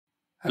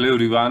Hello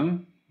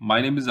everyone, my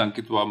name is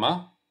Ankit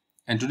Verma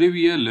and today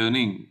we are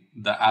learning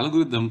the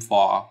algorithm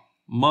for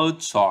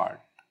merge sort.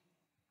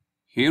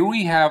 Here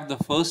we have the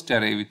first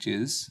array which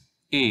is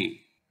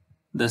A.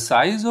 The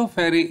size of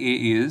array A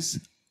is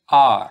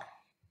R.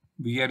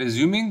 We are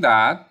assuming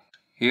that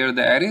here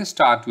the array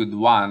starts with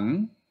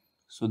 1,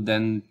 so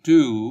then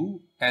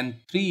 2 and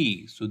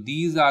 3. So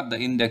these are the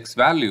index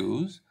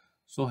values.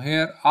 So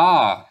here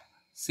R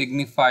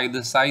signify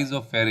the size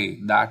of array.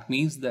 That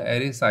means the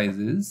array size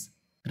is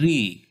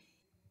 3.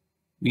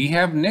 We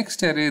have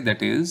next array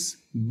that is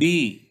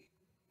B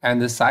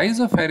and the size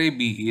of array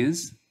B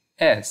is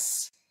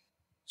S.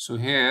 So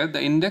here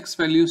the index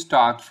value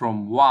starts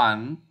from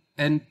 1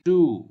 and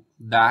 2.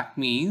 That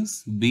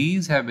means B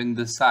is having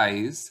the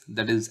size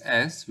that is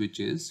S,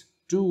 which is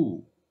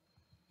 2.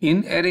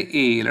 In array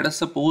A, let us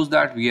suppose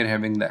that we are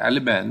having the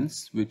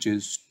elements which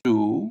is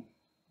 2,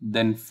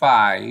 then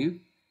 5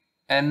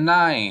 and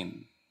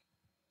 9.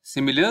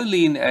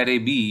 Similarly, in array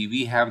B,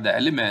 we have the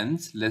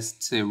elements, let's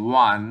say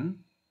 1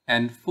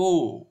 and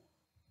 4.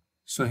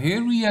 So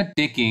here we are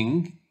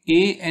taking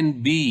A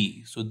and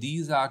B. So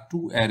these are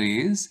two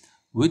arrays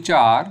which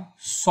are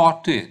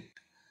sorted.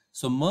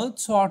 So merge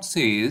sort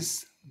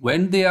says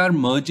when they are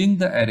merging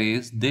the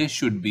arrays, they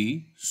should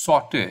be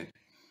sorted.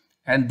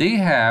 And they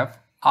have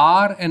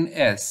R and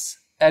S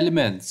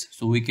elements.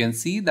 So we can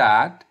see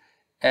that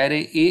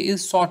array A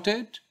is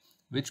sorted,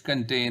 which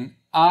contain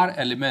R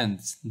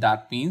elements.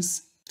 That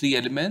means 3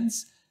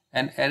 elements.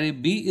 And array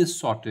B is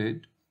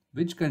sorted,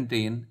 which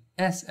contain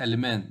S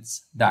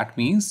elements. That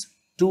means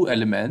 2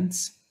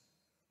 elements.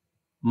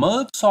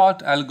 Merge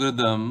sort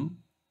algorithm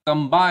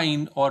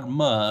combine or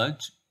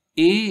merge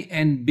A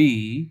and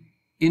B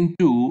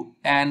into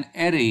an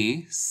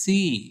array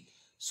C.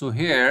 So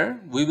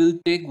here we will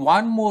take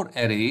one more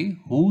array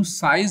whose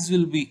size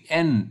will be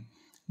n.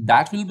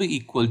 That will be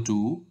equal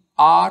to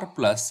R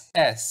plus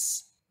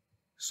S.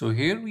 So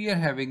here we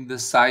are having the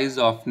size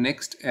of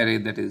next array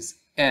that is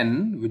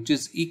n, which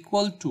is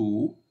equal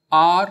to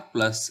R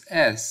plus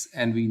S,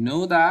 and we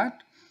know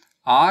that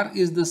R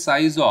is the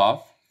size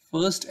of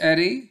first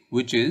array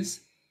which is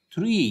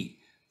 3.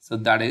 So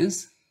that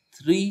is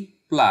 3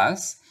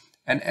 plus,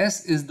 and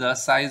S is the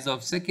size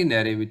of second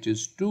array which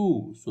is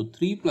 2. So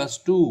 3 plus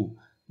 2,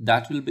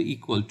 that will be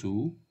equal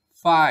to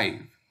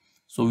 5.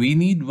 So we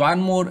need one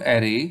more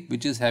array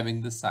which is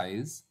having the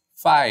size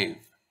 5.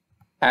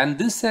 And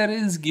this array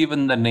is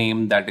given the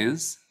name that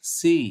is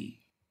C.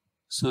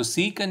 So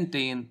C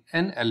contain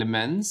n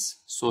elements.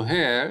 So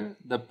here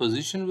the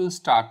position will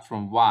start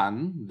from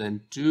 1,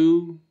 then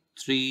 2,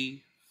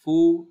 3,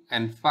 4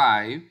 and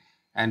 5.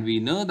 And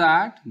we know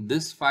that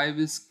this 5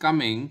 is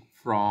coming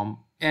from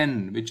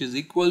n, which is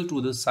equal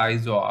to the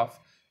size of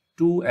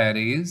two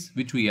arrays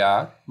which we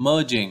are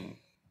merging.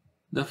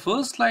 The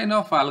first line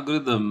of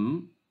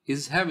algorithm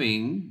is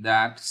having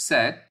that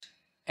set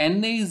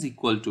na is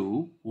equal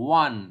to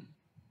 1.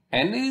 Na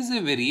is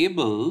a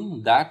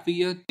variable that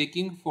we are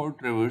taking for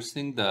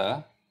traversing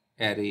the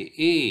array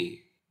A.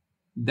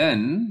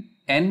 Then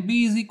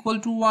nb is equal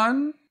to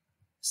 1.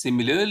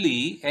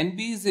 Similarly, nb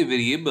is a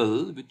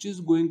variable which is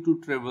going to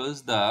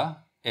traverse the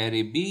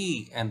array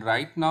B, and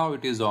right now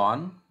it is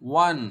on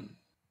 1.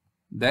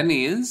 Then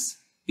is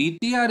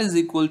ptr is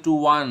equal to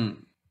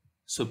 1.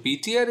 So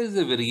ptr is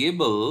a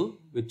variable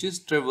which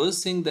is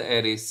traversing the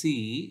array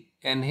C,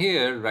 and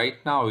here right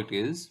now it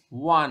is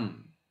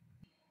 1.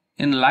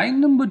 In line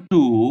number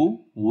 2,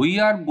 we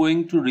are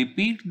going to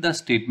repeat the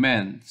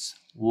statements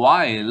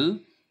while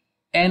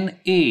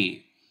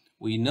NA.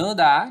 We know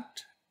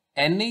that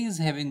NA is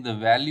having the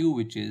value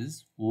which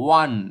is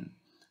 1.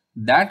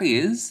 That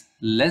is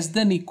less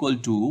than equal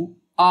to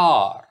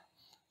R.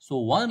 So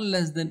 1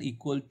 less than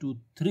equal to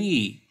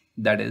 3.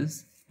 That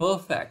is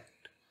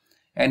perfect.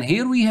 And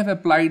here we have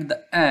applied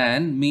the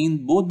AND,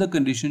 mean both the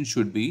conditions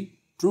should be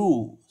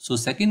true. So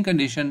second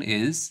condition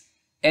is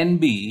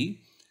NB.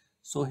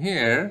 So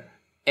here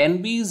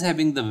NB is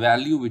having the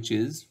value which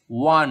is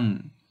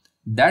 1.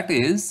 That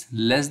is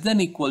less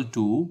than equal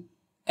to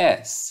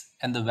S,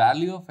 and the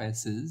value of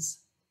S is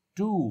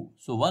 2.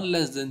 So 1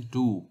 less than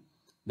 2.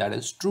 That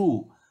is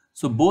true.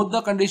 So both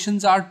the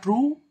conditions are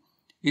true.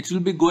 It will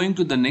be going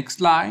to the next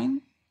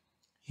line.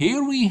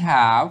 Here we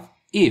have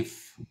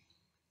if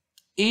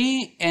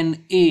A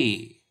and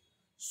A.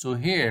 So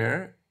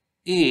here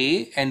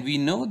A, and we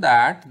know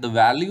that the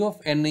value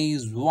of NA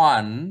is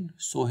 1.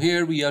 So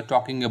here we are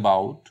talking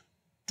about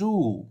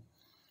 2.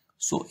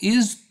 So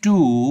is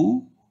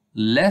 2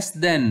 less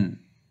than?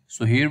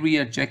 So here we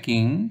are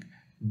checking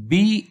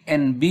B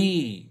and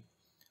B.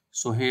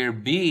 So here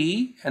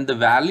B and the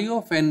value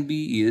of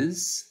NB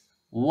is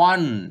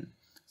 1.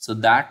 So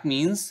that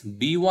means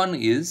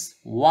B1 is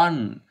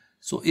 1.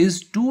 So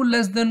is 2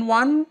 less than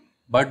 1?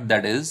 But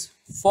that is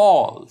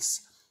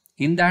false.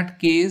 In that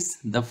case,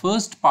 the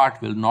first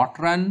part will not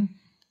run,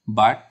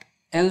 but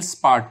else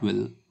part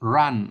will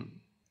run.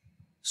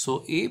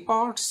 So A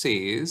part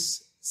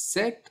says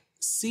set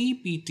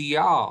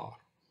CPTR.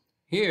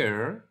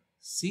 Here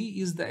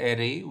C is the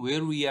array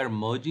where we are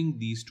merging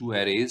these two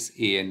arrays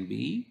A and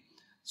B.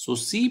 So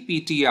C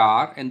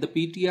PTR and the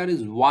PTR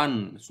is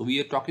 1. So we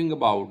are talking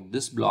about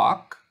this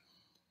block.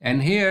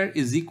 And here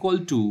is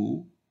equal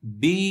to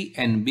B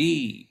and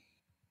B.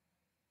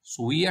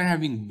 So we are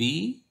having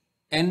B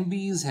and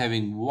B is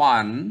having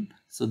 1.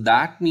 So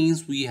that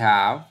means we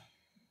have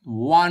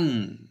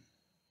 1.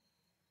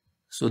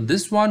 So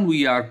this one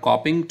we are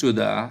copying to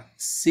the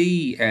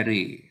C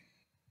array.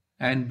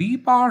 And B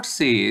part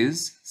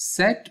says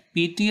set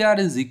PTR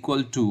is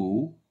equal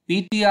to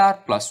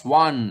PTR plus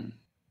 1.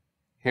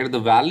 Here the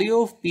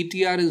value of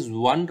PTR is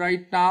 1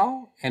 right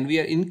now and we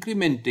are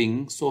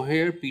incrementing. So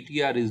here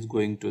PTR is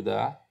going to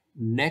the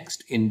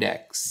next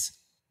index.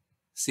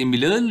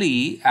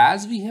 Similarly,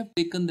 as we have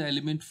taken the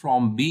element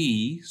from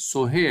B,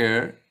 so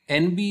here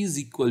NB is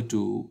equal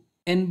to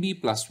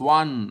NB plus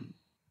 1.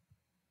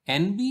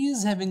 NB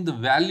is having the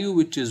value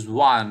which is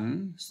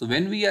 1. So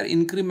when we are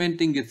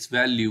incrementing its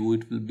value,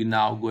 it will be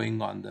now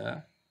going on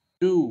the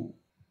 2.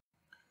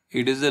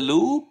 It is a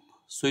loop,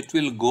 so it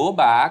will go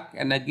back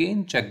and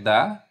again check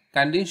the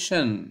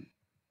condition.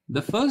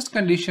 The first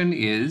condition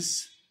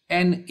is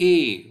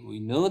NA. We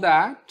know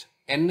that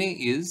NA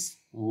is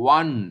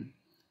 1.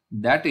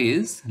 That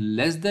is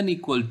less than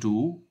equal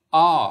to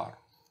R.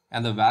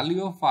 And the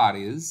value of R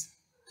is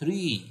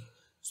 3.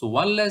 So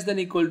 1 less than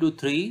equal to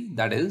 3,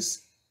 that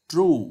is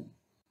true.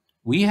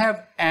 We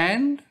have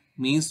AND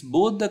means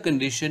both the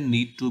condition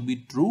need to be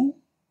true.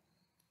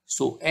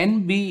 So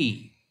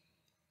NB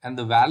and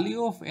the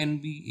value of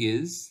NB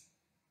is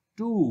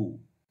 2.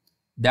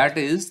 That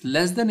is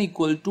less than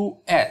equal to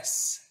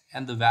S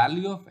and the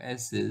value of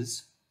S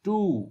is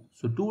 2.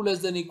 So 2 less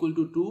than equal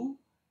to 2,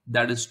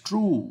 that is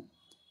true.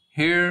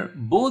 Here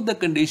both the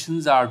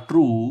conditions are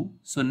true.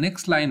 So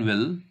next line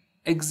will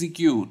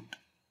execute.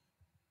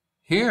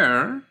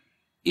 Here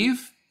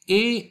if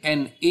A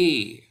and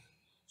A,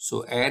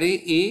 so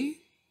array A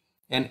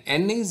and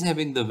NA is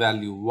having the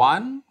value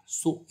 1.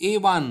 So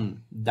A1,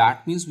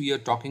 that means we are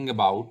talking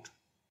about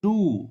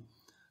 2.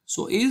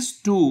 So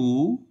is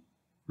 2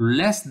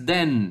 less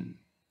than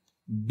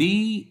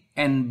B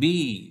and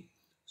B.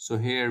 So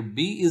here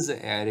B is the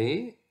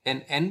array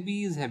and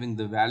NB is having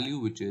the value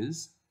which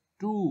is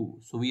 2.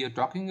 So we are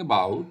talking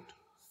about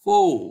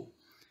 4.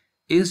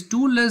 Is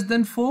 2 less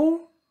than 4?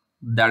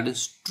 That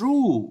is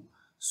true.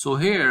 So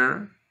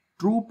here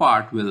true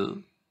part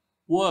will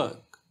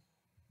work.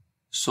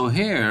 So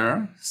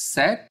here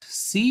set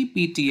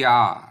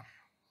CPTR.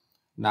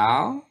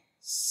 Now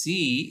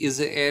C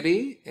is an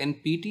array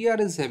and PTR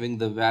is having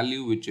the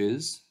value which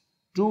is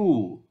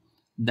 2.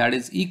 That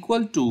is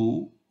equal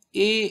to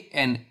A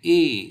and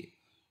A.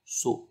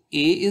 So A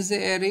is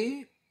an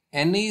array,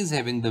 NA is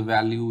having the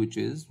value which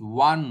is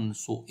 1.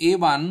 So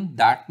A1,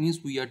 that means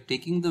we are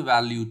taking the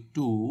value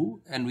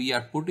 2 and we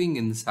are putting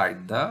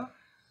inside the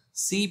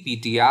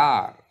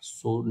CPTR.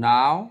 So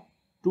now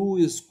 2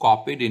 is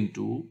copied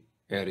into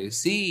array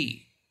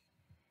C.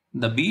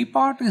 The B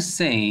part is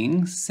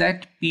saying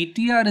set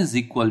PTR is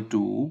equal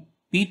to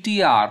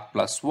PTR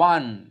plus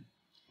 1.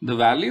 The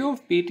value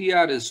of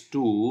PTR is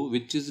 2,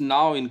 which is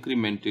now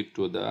incremented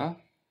to the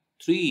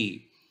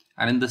 3.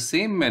 And in the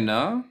same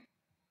manner,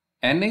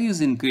 NA is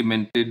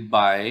incremented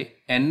by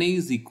NA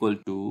is equal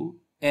to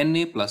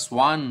NA plus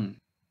 1.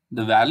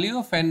 The value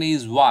of NA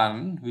is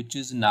 1, which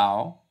is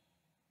now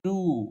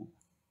 2.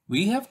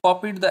 We have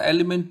copied the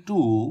element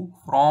 2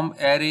 from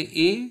array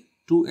A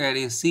to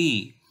array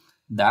C.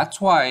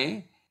 That's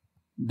why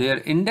their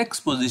index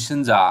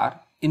positions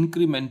are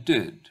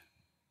incremented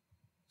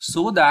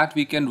so that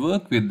we can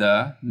work with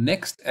the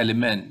next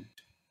element.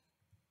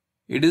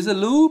 It is a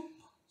loop,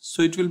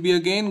 so it will be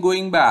again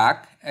going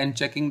back and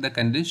checking the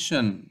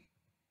condition.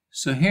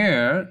 So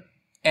here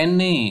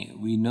NA,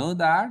 we know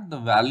that the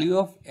value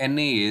of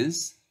NA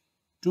is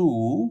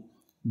 2,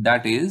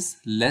 that is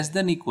less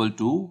than equal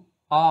to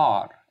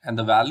R, and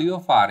the value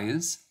of R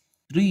is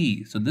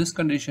 3. So this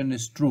condition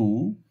is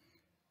true.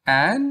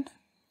 And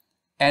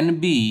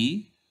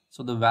NB,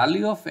 so the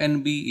value of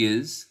NB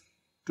is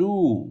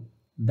 2.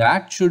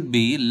 That should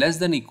be less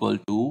than equal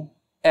to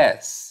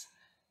S.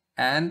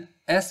 And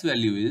S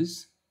value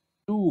is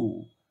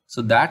 2.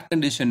 So that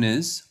condition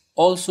is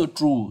also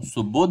true.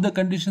 So both the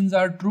conditions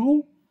are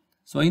true.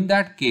 So in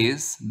that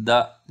case,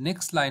 the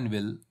next line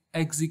will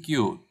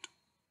execute.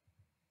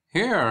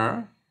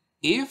 Here,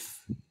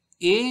 if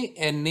A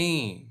and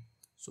A,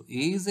 so A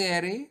is the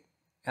array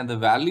and the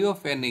value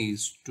of NA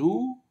is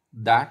 2,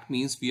 that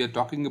means we are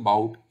talking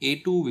about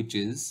A2 which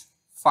is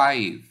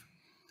 5.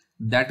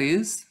 That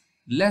is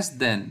less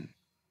than.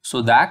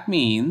 So that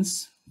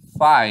means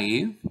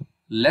 5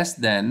 less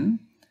than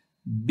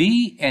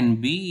B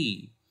and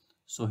B.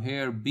 So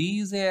here B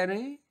is the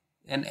array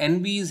and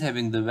NB is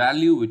having the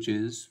value which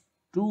is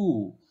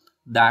 2.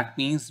 That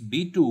means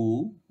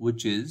B2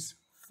 which is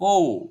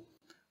 4.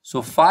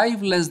 So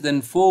 5 less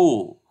than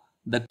 4.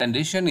 The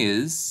condition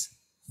is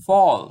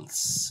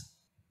false.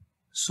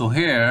 So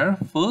here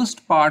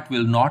first part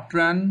will not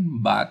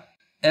run but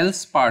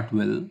else part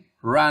will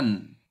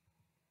run.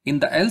 In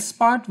the else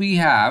part we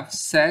have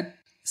set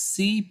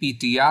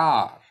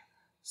CPTR.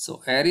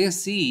 So array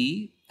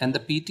C and the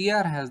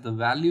PTR has the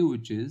value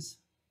which is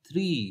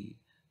 3.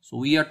 So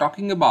we are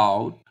talking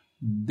about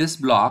this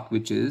block,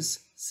 which is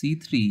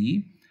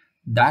C3,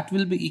 that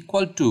will be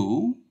equal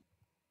to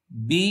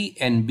B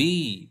and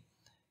B,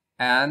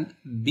 and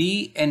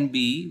B and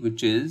B,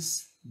 which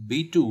is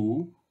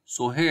B2.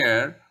 So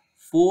here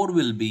 4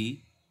 will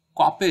be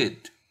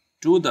copied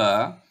to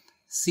the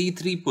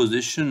C3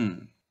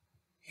 position.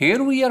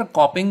 Here we are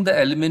copying the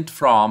element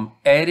from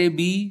array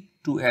B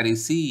to array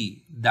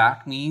C.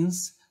 That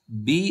means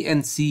B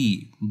and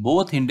C,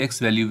 both index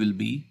value will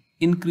be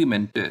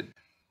incremented.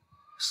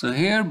 So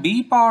here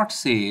B part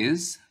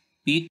says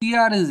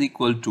PTR is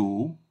equal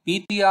to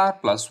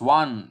PTR plus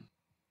 1.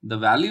 The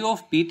value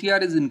of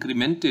PTR is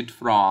incremented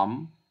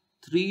from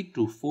 3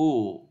 to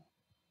 4.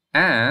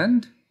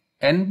 And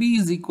NB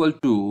is equal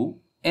to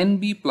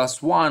NB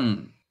plus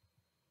 1.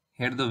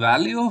 Here the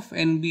value of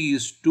NB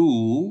is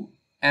 2.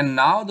 And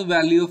now the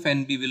value of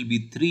NB will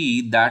be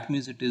 3. That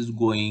means it is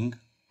going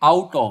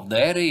out of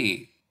the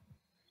array.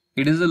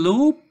 It is a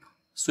loop,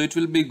 so it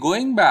will be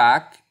going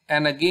back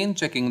and again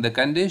checking the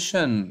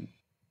condition.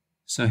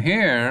 So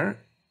here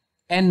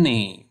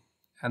NA,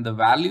 and the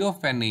value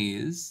of NA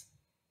is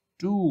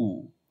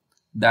 2.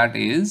 That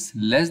is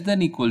less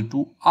than equal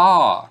to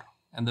R,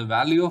 and the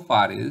value of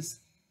R is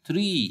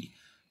 3.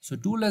 So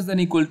 2 less than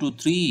equal to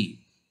 3,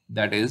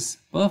 that is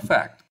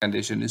perfect.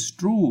 Condition is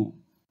true.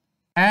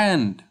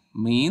 And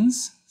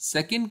means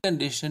second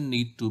condition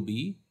need to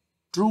be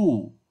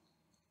true.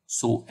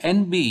 So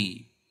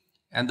NB,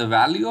 and the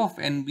value of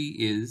NB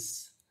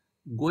is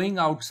going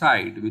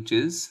outside, which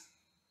is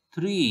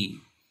 3.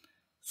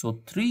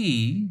 So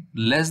 3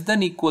 less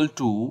than equal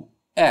to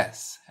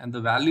S, and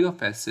the value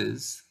of S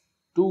is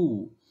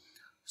 2.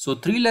 So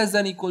 3 less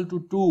than equal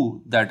to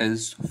 2, that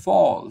is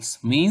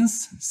false,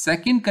 means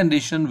second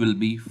condition will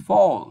be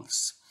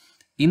false.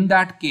 In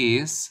that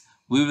case,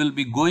 we will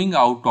be going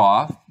out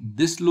of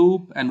this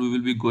loop and we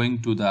will be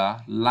going to the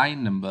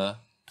line number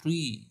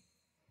 3.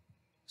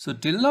 So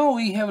till now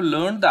we have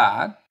learned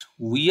that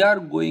we are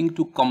going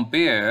to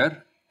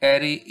compare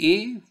array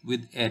A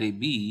with array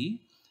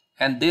B,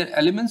 and their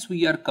elements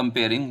we are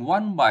comparing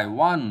one by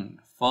one.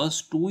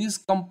 First 2 is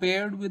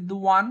compared with the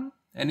 1,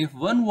 and if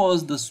 1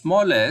 was the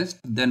smallest,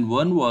 then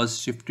 1 was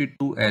shifted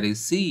to array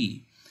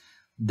C.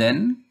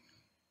 Then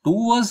 2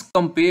 was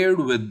compared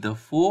with the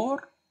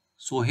 4.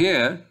 So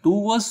here 2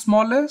 was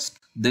smallest,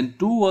 then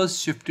 2 was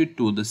shifted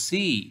to the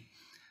C.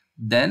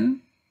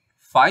 Then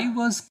 5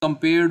 was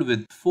compared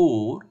with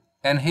 4,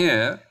 and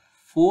here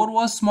 4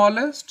 was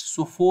smallest,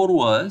 so 4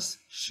 was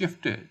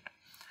shifted.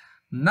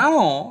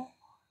 Now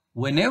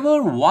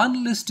whenever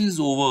one list is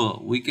over,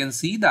 we can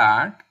see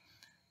that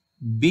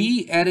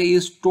B array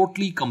is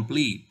totally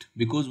complete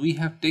because we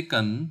have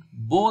taken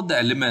both the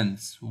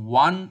elements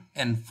 1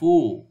 and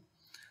 4.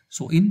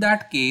 So in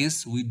that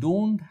case, we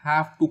don't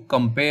have to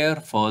compare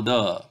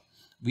further.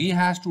 We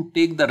have to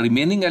take the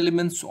remaining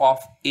elements of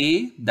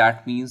A,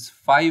 that means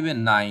 5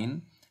 and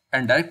 9,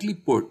 and directly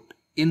put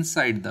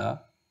inside the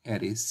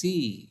array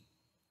C.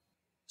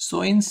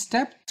 So in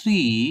step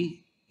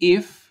 3,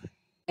 if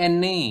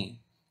NA,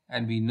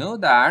 and we know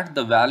that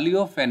the value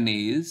of NA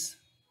is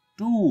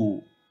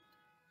 2.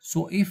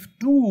 So if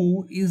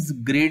 2 is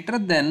greater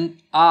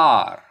than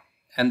R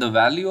and the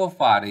value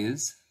of R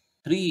is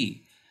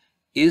 3,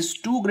 is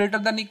 2 greater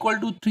than equal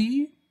to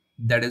 3?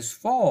 That is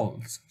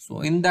false.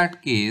 So in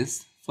that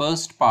case,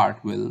 first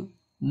part will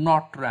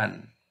not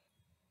run,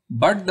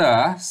 but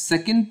the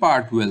second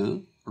part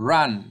will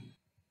run.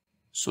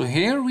 So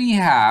here we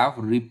have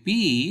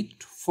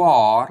repeat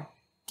for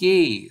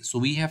K. So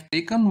we have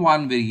taken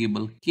one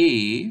variable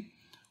K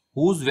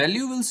whose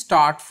value will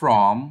start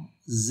from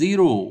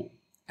 0,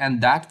 and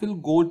that will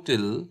go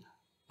till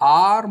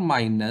R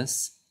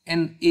minus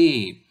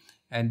NA,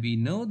 and we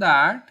know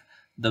that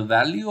the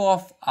value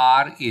of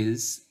R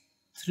is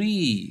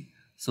 3.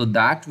 So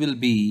that will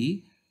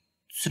be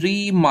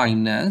 3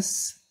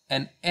 minus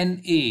an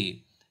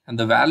NA, and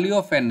the value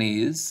of NA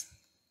is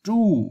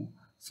 2.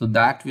 So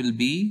that will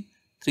be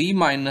 3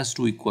 minus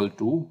 2 equal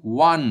to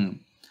 1.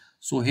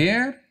 So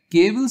here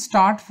K will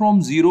start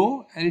from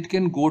 0 and it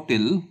can go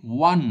till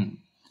 1.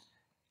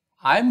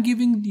 I am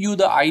giving you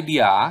the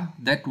idea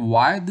that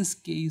why this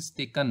K is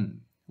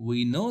taken.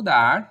 We know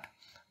that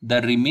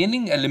the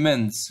remaining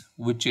elements,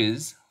 which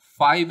is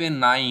 5 and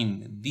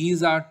 9,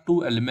 these are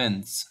two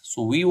elements.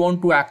 So we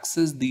want to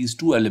access these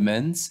two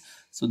elements.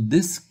 So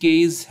this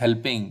K is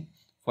helping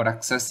for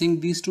accessing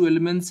these two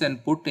elements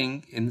and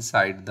putting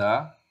inside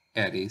the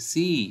array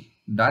C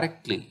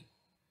directly.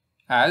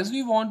 As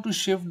we want to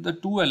shift the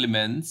two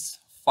elements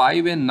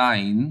 5 and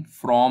 9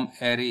 from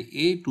array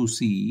A to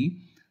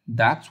C,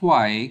 that's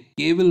why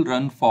K will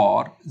run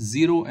for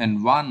 0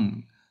 and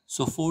 1.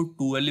 So for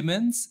two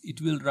elements,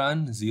 it will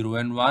run 0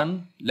 and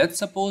 1. Let's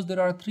suppose there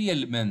are three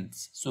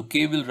elements. So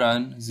K will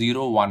run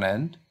 0, 1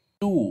 and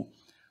 2.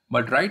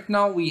 But right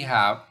now we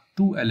have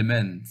two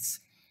elements.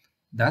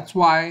 That's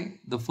why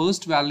the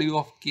first value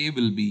of K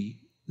will be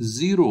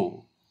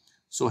 0.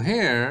 So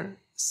here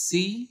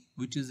C,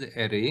 which is the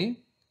array,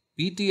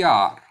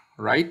 PTR.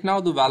 Right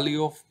now the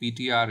value of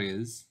PTR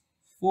is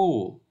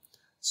 4.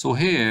 So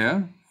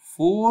here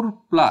 4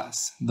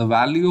 plus the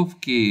value of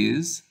k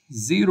is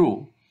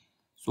 0.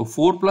 So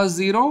 4 plus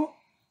 0,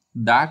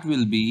 that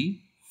will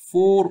be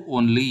 4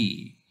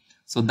 only.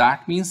 So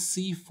that means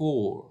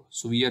C4.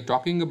 So we are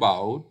talking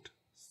about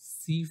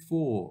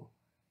C4,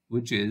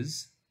 which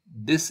is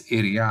this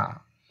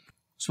area.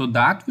 So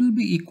that will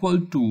be equal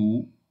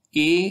to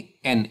A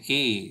and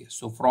A.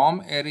 So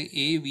from array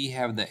A we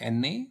have the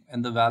NA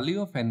and the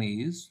value of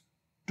NA is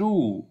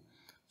 2.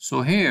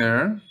 So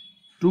here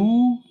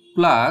 2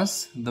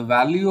 plus the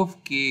value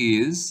of K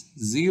is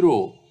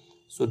 0.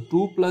 So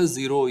 2 plus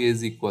 0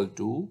 is equal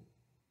to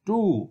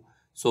 2.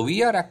 So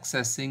we are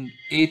accessing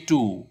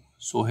A2.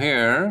 So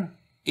here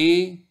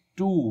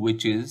A2,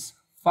 which is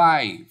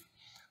 5.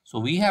 So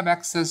we have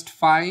accessed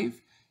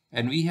 5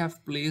 and we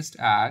have placed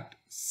at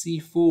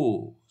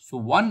C4. So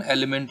one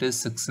element is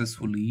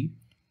successfully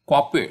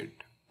copied.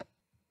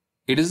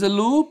 It is a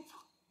loop.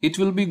 It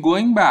will be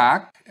going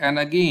back, and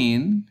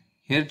again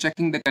here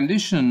checking the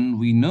condition,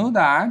 we know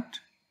that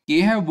K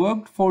have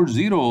worked for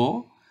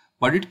 0,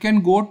 but it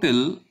can go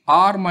till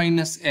R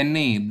minus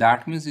NA.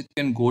 That means it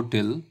can go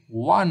till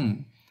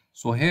 1.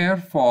 So here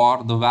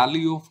for the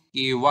value of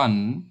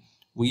K1,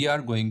 we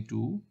are going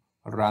to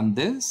run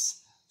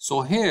this.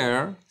 So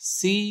here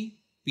C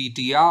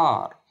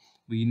PTR.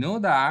 We know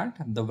that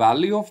the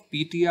value of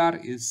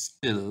PTR is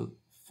still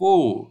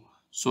 4.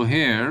 So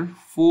here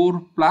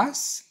 4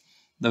 plus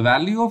the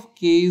value of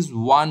K is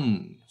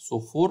 1. So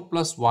 4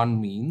 plus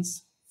 1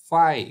 means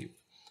 5.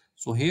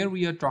 So here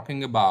we are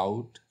talking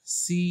about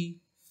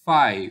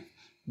C5.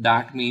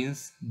 That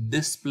means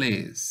this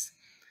place.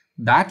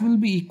 That will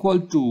be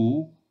equal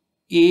to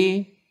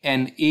A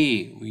and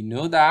A. We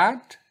know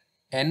that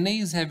NA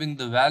is having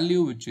the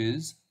value which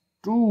is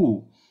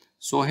 2.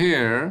 So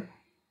here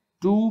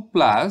 2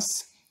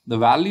 plus the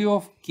value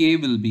of K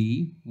will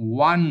be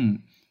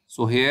 1.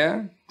 So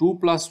here 2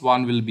 plus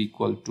 1 will be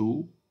equal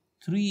to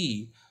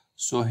 3.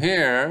 So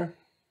here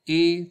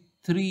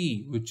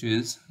A3, which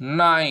is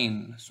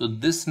 9. So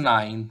this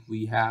 9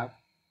 we have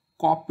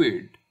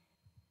copied.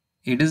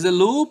 It is a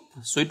loop,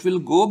 so it will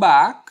go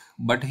back,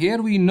 but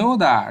here we know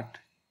that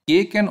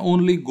K can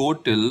only go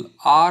till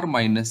R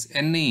minus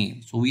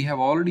NA. So we have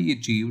already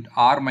achieved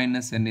R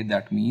minus NA,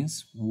 that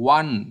means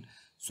 1.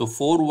 So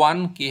for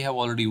 1 K have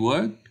already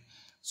worked.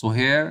 So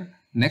here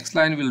next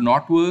line will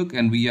not work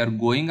and we are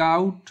going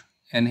out,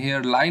 and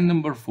here line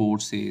number 4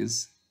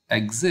 says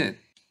exit.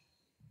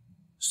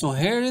 So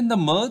here in the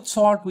merge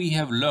sort we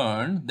have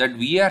learned that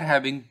we are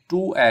having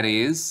two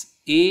arrays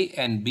A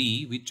and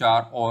B which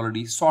are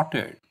already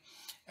sorted,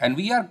 and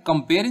we are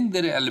comparing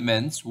their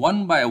elements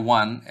one by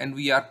one and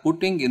we are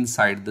putting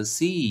inside the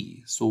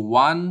C. So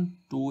 1,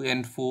 2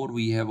 and 4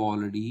 we have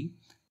already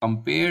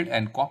compared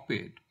and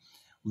copied.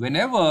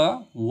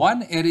 Whenever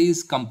one array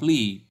is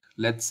complete,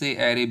 let's say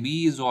array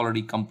B is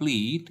already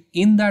complete,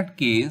 in that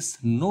case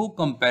no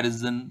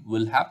comparison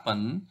will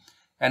happen,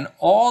 and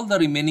all the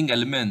remaining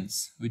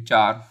elements which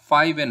are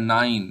 5 and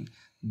 9,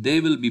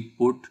 they will be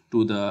put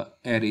to the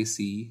array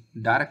C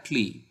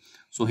directly.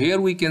 So here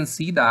we can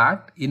see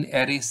that in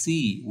array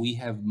C we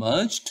have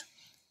merged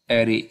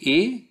array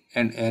A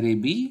and array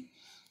B,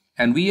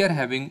 and we are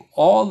having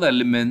all the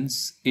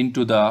elements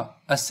into the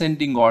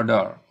ascending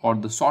order or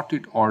the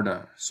sorted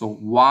order. So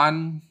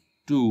 1,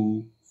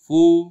 2,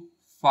 4,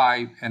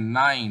 5 and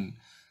 9.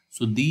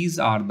 So these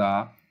are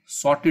the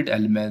sorted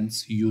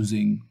elements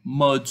using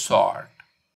merge sort.